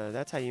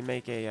 That's how you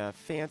make a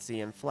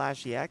fancy and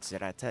flashy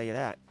exit, I tell you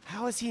that.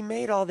 How has he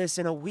made all this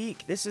in a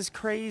week? This is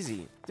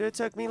crazy. Dude, it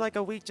took me like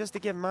a week just to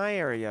get my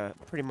area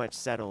pretty much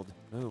settled.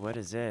 Ooh, what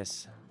is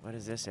this? What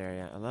is this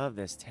area? I love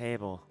this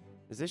table.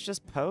 Is this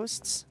just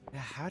posts?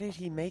 How did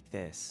he make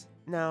this?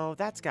 No,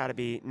 this has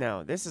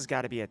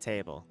gotta be a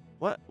table.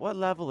 What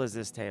level is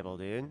this table,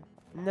 dude?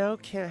 No,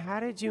 how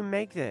did you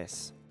make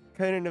this?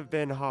 Couldn't have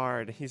been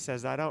hard. He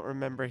says, I don't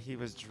remember he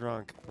was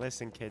drunk.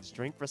 Listen, kids,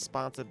 drink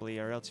responsibly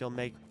or else you'll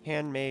make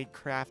handmade,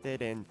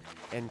 crafted,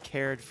 and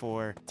cared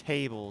for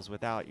tables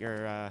without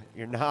your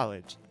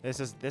knowledge.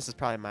 This is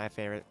probably my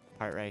favorite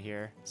part right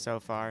here so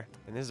far,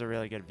 and this is a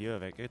really good view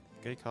of it.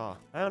 Good call.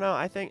 I don't know,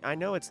 I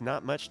know it's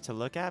not much to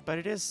look at, but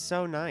it is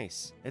so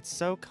nice. It's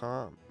so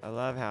calm. I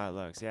love how it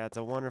looks. Yeah, it's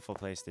a wonderful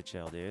place to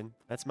chill, dude.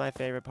 That's my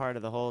favorite part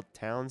of the whole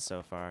town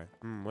so far.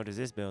 What is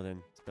this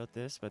building? It's built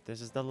this, but this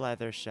is the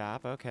leather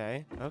shop.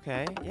 Okay,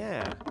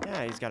 yeah,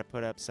 he's got to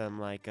put up some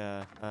like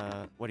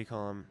what do you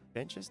call them?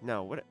 Benches?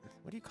 No, what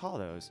do you call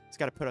those? He's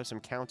got to put up some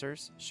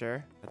counters.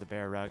 Sure. With the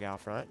bear rug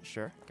out front.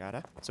 Sure,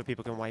 gotta. So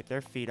people can wipe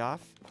their feet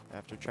off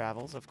after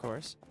travels, of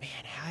course. Man,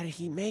 how did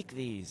he make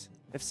these?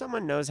 If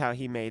someone knows how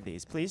he made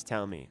these, please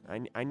tell me.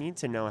 I need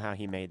to know how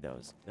he made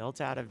those.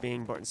 Built out of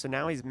being bored. So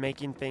now he's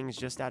making things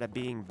just out of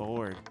being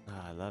bored. Oh,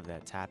 I love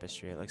that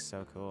tapestry. It looks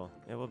so cool.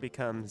 It will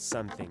become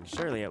something.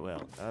 Surely it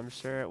will. I'm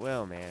sure it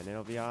will, man.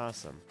 It'll be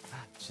awesome.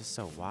 It's just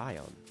so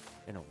wild.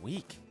 In a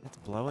week. It's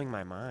blowing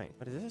my mind.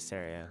 What is this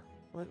area?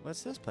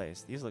 What's this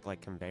place? These look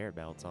like conveyor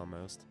belts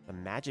almost. A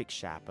magic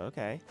shop,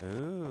 okay.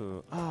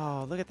 Ooh.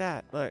 Oh, look at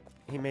that. Look,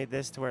 he made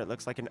this to where it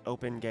looks like an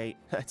open gate.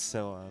 That's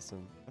so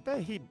awesome. I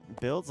bet he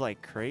builds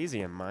like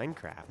crazy in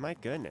Minecraft. My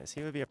goodness,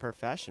 he would be a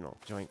professional.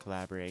 Joint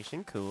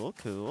collaboration, cool.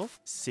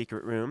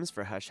 Secret rooms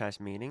for hush-hush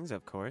meetings,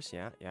 of course.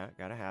 Yeah,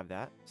 gotta have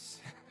that.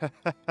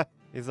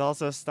 He's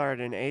also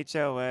started an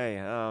HOA.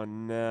 Oh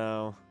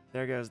no.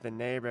 There goes the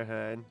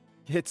neighborhood.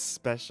 Get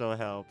special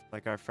help,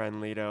 like our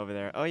friend Lido over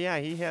there. Oh yeah,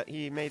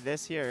 he made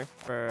this here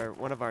for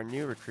one of our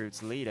new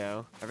recruits,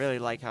 Lido. I really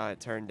like how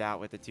it turned out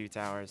with the 2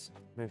 towers.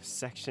 Move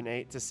section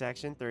 8 to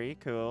section 3.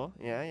 Cool.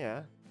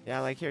 Yeah. Yeah,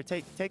 like here,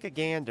 take a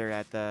gander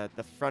at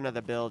the front of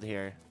the build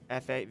here.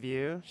 F8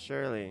 view,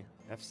 surely.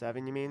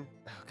 F7, you mean?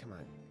 Oh, come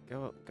on.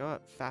 Go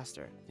up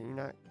faster. Can you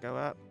not go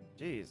up?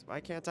 Jeez, why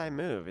can't I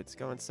move? It's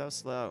going so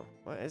slow.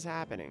 What is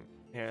happening?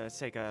 Here, let's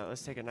take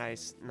a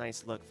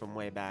nice look from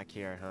way back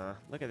here, huh?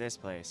 Look at this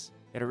place.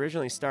 It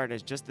originally started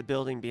as just the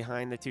building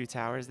behind the 2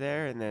 towers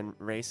there, and then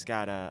Race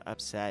got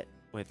upset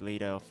with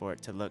Lido for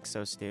it to look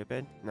so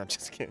stupid. No, I'm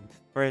just kidding.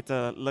 For it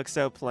to look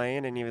so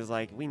plain, and he was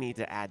like, we need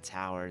to add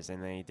towers,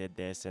 and then he did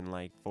this in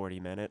like 40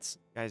 minutes.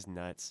 Guy's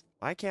nuts.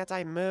 Why can't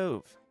I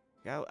move?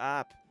 Go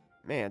up.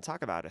 Man,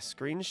 talk about a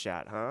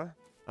screenshot, huh?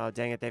 Oh,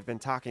 dang it, they've been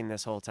talking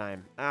this whole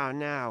time. Oh,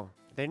 no.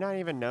 Did they not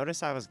even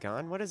notice I was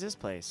gone? What is this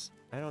place?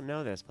 I don't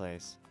know this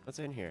place. What's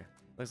in here?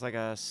 Looks like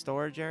a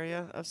storage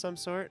area of some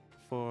sort.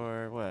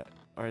 For what?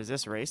 Or is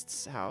this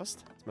Raced's house?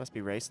 This must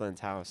be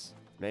Raceland's house.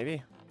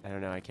 Maybe? I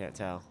don't know, I can't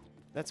tell.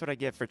 That's what I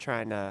get for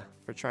trying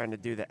to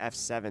do the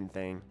F7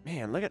 thing.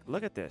 Man,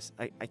 look at this.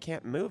 I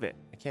can't move it.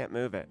 I can't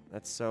move it.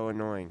 That's so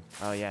annoying.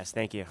 Oh yes,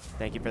 thank you.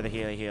 Thank you for the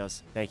healy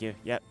heals. Thank you.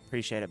 Yep,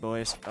 appreciate it,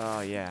 boys.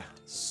 Oh yeah.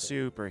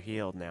 Super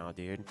healed now,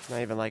 dude.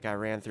 Not even like I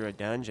ran through a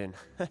dungeon.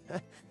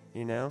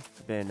 You know,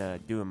 I've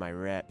been doing my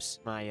reps,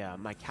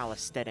 my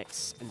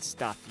calisthenics and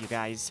stuff, you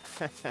guys.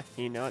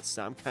 You know,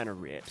 I'm kind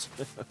of ripped.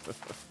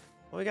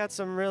 Well, we got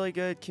some really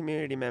good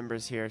community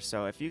members here,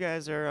 so if you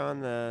guys are on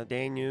the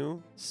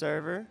Danu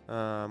server,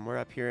 we're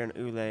up here in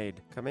Ulaid.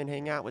 Come and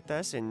hang out with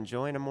us and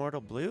join Immortal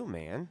Blue,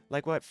 man.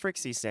 Like what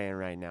Frixie's saying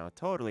right now.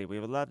 Totally, we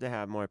would love to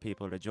have more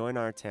people to join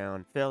our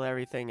town, fill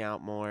everything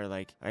out more.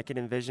 Like, I can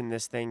envision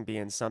this thing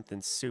being something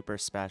super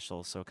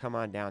special, so come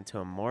on down to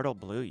Immortal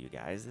Blue, you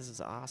guys. This is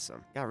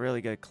awesome. Got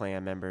really good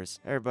clan members.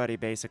 Everybody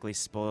basically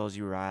spoils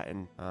you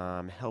rotten,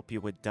 help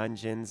you with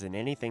dungeons and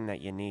anything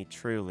that you need,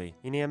 truly.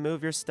 You need to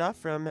move your stuff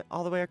from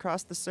all the way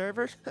across the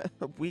server?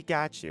 We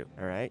got you,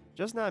 all right?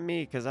 Just not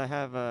me, because I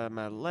have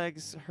my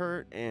legs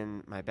hurt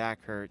and my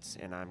back hurts,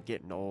 and I'm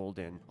getting old,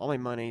 and all my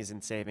money's in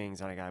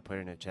savings, and I gotta put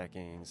it into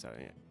checking, so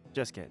yeah.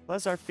 Just kidding.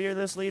 Plus our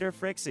fearless leader,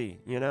 Frixie,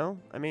 you know?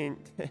 I mean,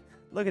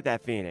 look at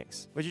that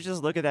phoenix. Would you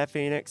just look at that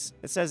phoenix?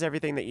 It says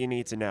everything that you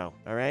need to know,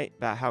 all right?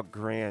 About how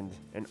grand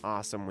and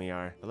awesome we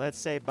are. But let's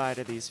say bye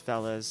to these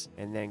fellas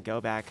and then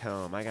go back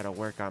home. I gotta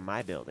work on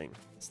my building.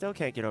 Still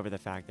can't get over the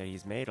fact that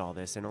he's made all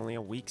this in only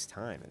a week's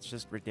time. It's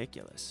just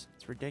ridiculous.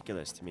 It's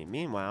ridiculous to me.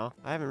 Meanwhile,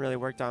 I haven't really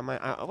worked on my...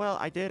 well,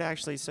 I did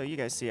actually. So you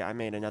guys see, I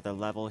made another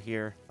level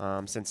here.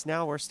 Since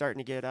now we're starting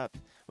to get up,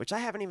 which I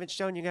haven't even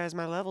shown you guys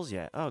my levels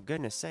yet. Oh,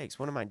 goodness sakes.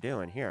 What am I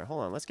doing? Here,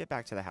 hold on. Let's get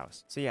back to the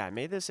house. So yeah, I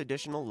made this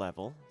additional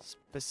level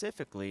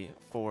specifically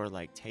for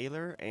like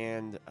tailor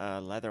and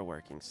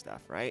leatherworking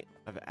stuff, right?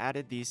 I've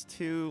added these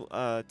two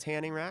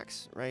tanning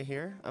racks right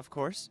here, of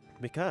course,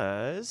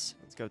 because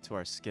let's go to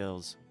our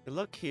skills.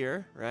 Look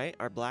here, right?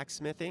 Our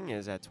blacksmithing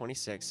is at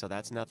 26, so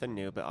that's nothing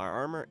new, but our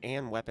armor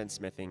and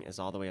weaponsmithing is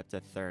all the way up to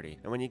 30.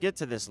 And when you get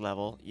to this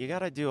level, you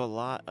gotta do a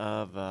lot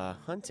of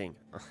hunting.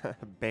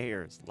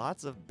 Bears.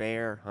 Lots of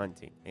bear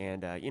hunting.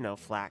 And, you know,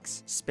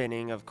 flax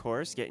spinning, of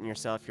course, getting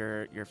yourself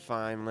your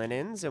fine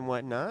linens and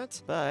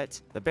whatnot.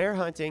 But the bear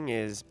hunting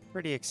is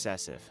pretty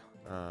excessive.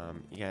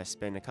 You gotta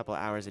spend a couple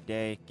hours a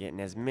day getting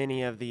as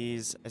many of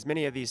these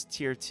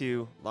tier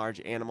 2 large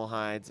animal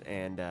hides,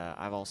 and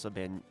I've also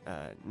been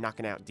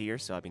knocking out deer,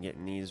 so I've been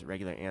getting these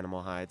regular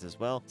animal hides as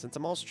well. Since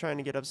I'm also trying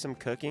to get up some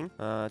cooking,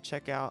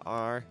 check out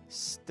our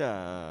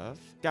stuff.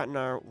 Gotten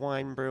our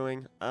wine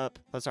brewing up,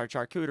 plus our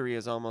charcuterie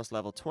is almost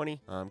level 20.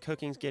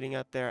 Cooking's getting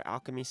up there,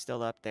 alchemy's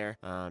still up there.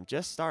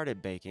 Just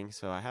started baking,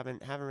 so I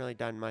haven't really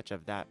done much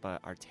of that,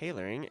 but our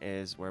tailoring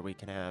is where we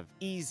can have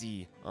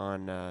easy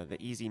on the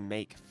easy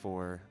make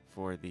for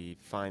the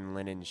fine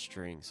linen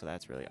string, so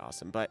that's really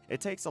awesome. But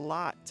it takes a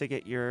lot to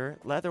get your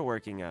leather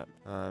working up.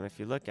 If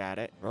you look at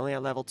it, we're only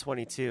at level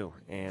 22,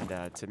 and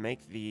to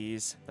make the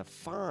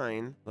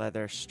fine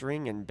leather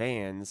string and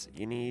bands,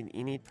 you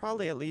need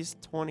probably at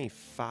least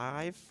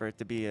 25 for it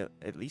to be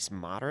at least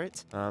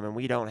moderate, and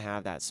we don't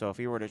have that. So if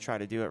we were to try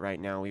to do it right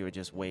now, we would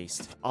just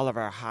waste all of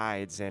our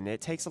hides, and it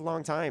takes a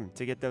long time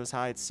to get those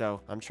hides.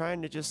 So I'm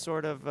trying to just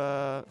sort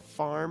of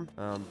farm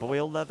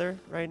boiled leather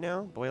right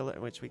now,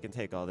 which we can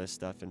take all this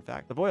stuff, in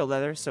fact, the boiled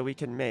leather, so we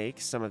can make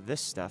some of this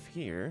stuff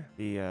here.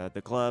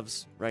 The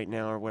gloves right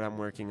now are what I'm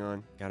working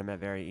on. Got them at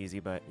very easy,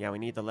 but yeah, we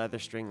need the leather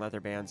string, leather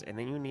bands, and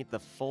then you need the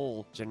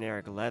full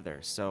generic leather.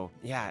 So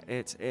yeah,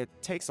 it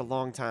takes a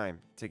long time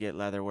to get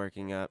leather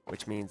working up,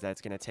 which means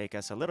that's going to take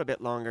us a little bit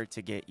longer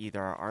to get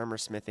either our armor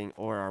smithing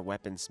or our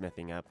weapon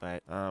smithing up,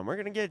 but we're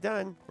going to get it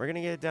done. We're going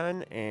to get it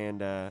done,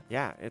 and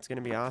yeah, it's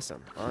going to be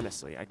awesome.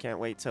 Honestly, I can't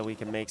wait till we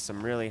can make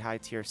some really high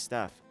tier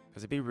stuff.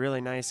 Because it'd be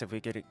really nice if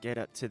we could get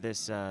up to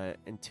this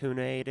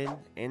attenuated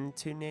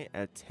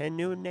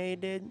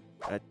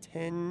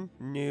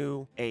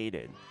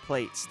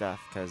plate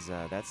stuff, because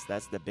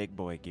that's the big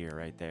boy gear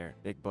right there.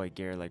 Big boy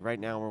gear. Like right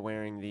now we're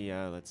wearing the,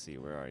 let's see,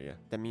 where are you?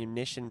 The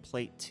munition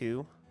plate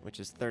 2, which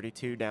is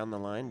 32 down the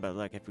line. But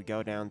look, if we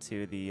go down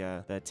to the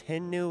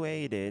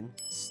attenuated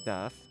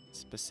stuff,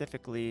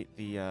 specifically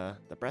the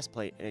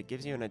breastplate, it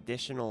gives you an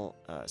additional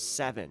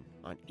 7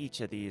 on each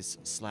of these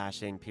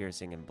slashing,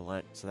 piercing, and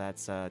blunt. So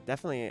that's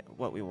definitely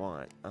what we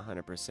want.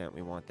 100%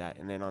 we want that.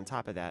 And then on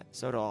top of that,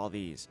 so do all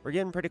these. We're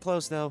getting pretty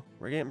close though.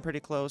 We're getting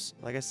pretty close.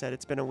 Like I said,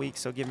 it's been a week,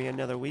 so give me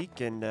another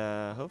week, and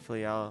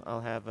hopefully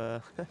I'll have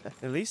at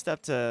least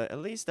up to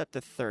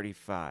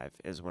 35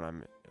 is what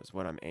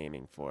I'm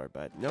aiming for,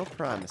 but no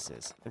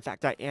promises. In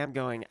fact, I am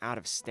going out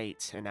of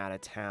state and out of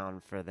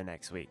town for the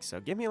next week, so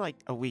give me like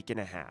a week and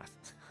a half.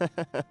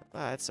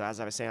 But so as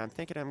I was saying, I'm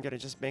thinking I'm gonna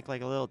just make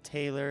like a little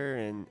tailor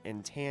and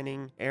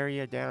tanning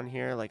area down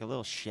here, like a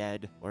little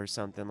shed or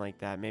something like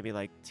that. Maybe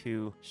like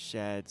 2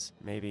 sheds,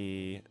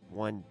 maybe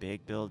 1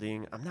 big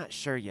building. I'm not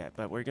sure yet,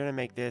 but we're gonna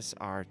make this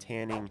our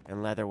tanning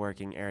and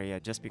leatherworking area,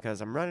 just because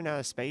I'm running out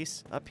of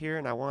space up here,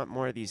 and I want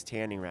more of these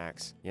tanning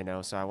racks, you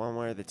know. So I want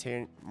more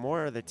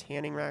of the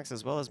tanning racks,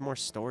 as well as more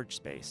storage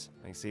space.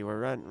 Like, see, we're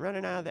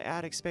running out of the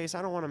attic space.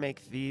 I don't want to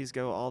make these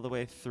go all the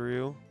way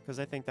through, because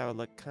I think that would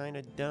look kind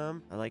of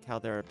dumb. I like how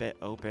they're a bit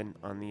open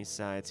on these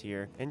sides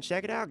here. And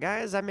check it out,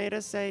 guys. I made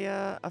us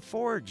a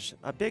forge,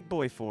 a big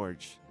boy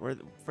forge,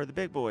 for the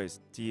big boys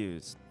to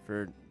use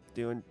for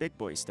doing big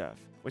boy stuff,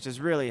 which has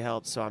really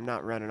helped, so I'm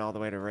not running all the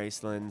way to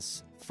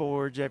Raceland's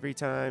Forge every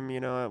time. You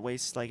know, it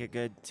wastes like a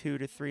good 2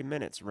 to 3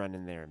 minutes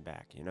running there and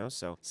back, you know,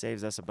 so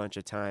saves us a bunch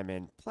of time,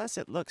 and plus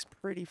it looks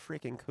pretty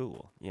freaking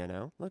cool, you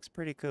know, looks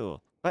pretty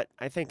cool. But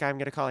I think I'm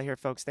going to call it here,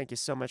 folks. Thank you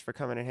so much for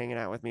coming and hanging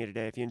out with me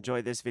today. If you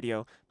enjoyed this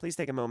video, please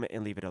take a moment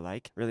and leave it a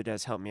like. It really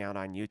does help me out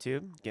on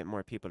YouTube, get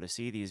more people to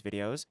see these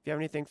videos. If you have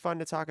anything fun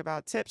to talk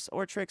about, tips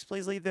or tricks,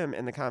 please leave them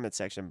in the comment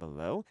section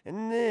below.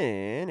 And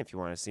then, if you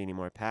want to see any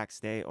more Pax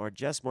Dei or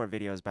just more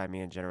videos by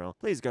me in general,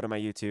 please go to my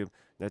YouTube,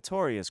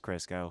 Notorious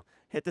Crisco,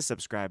 hit the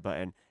subscribe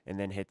button, and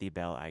then hit the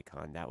bell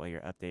icon. That way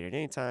you're updated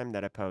anytime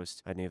that I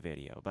post a new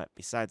video. But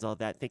besides all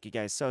that, thank you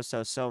guys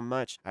so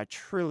much. I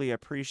truly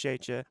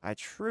appreciate you. I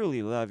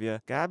truly love you.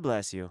 God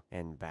bless you,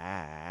 and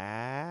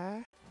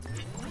bye.